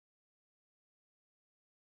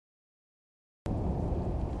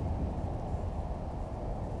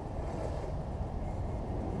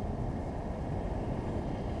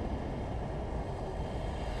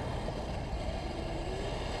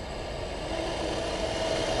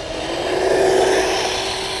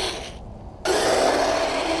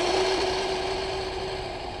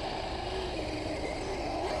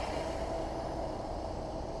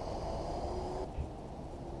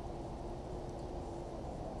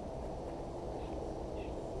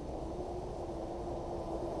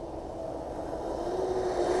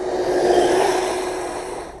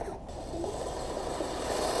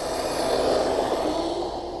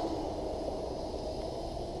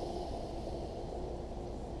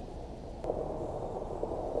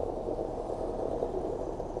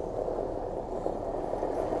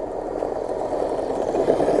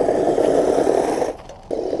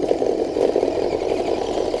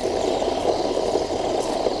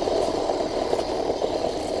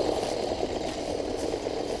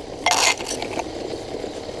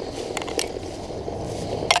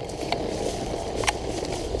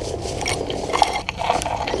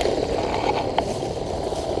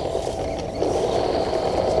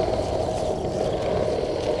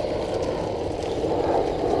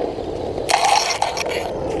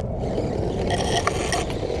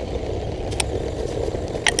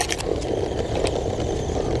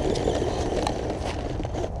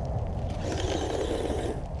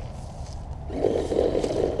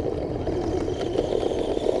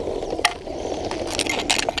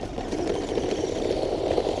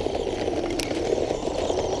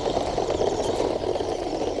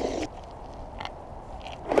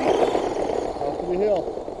the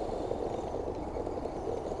hill.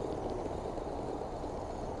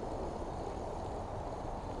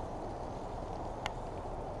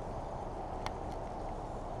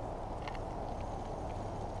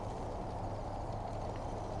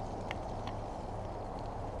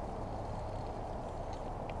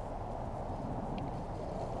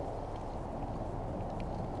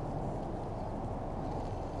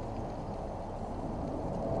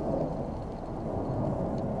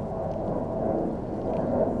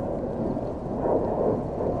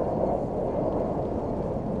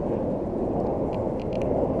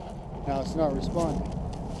 Now it's not responding.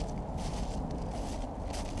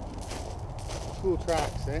 Cool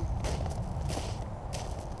tracks, eh?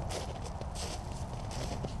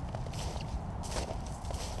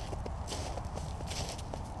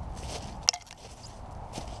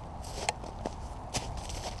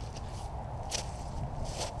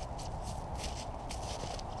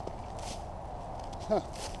 Huh.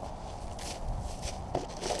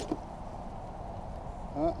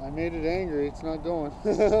 I made it angry, it's not going.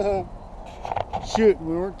 Shoot,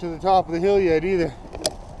 we weren't to the top of the hill yet either.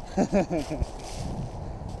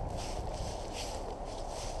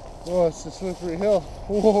 Oh, it's a slippery hill.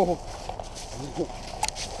 Whoa.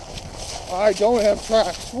 I don't have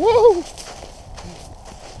tracks. Whoa!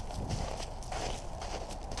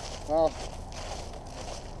 Wow.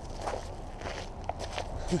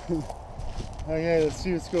 Okay, let's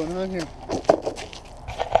see what's going on here.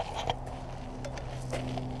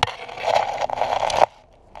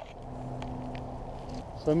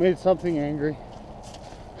 So I made something angry.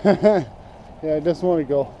 Yeah, it doesn't want to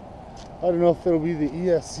go. I don't know if it'll be the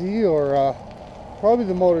ESC or probably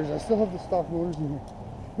the motors. I still have the stock motors in here.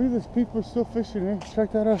 Look at this, people are still fishing, eh?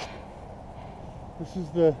 Check that out. This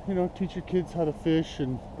is the, you know, teach your kids how to fish,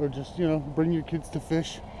 and or just, you know, bring your kids to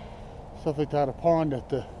fish. Stuff like that. A pond at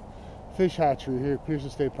the fish hatchery here at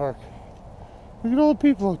Pearson State Park. Look at all the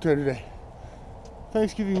people out there today.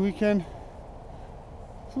 Thanksgiving weekend.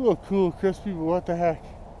 It's a little cool, crispy, but what the heck.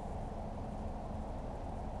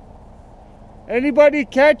 Anybody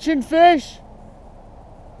catching fish?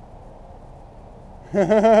 Fish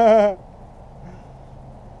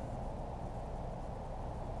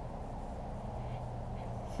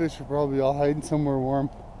are probably all hiding somewhere warm.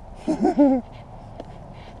 So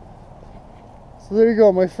there you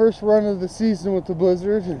go, my first run of the season with the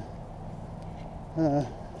blizzard. I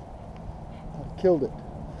killed it.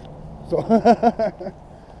 So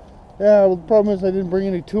yeah, well, the problem is I didn't bring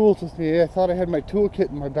any tools with me. I thought I had my toolkit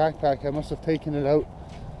in my backpack. I must have taken it out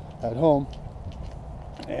at home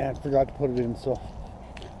and forgot to put it in, so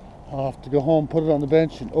I'll have to go home, put it on the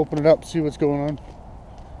bench and open it up, see what's going on.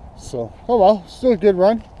 So, oh well, still a good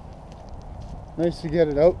run. Nice to get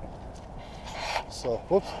it out. So,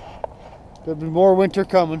 whoops. There'll be more winter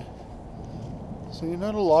coming. So,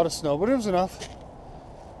 not a lot of snow, but it was enough.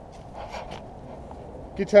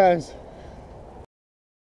 Good times.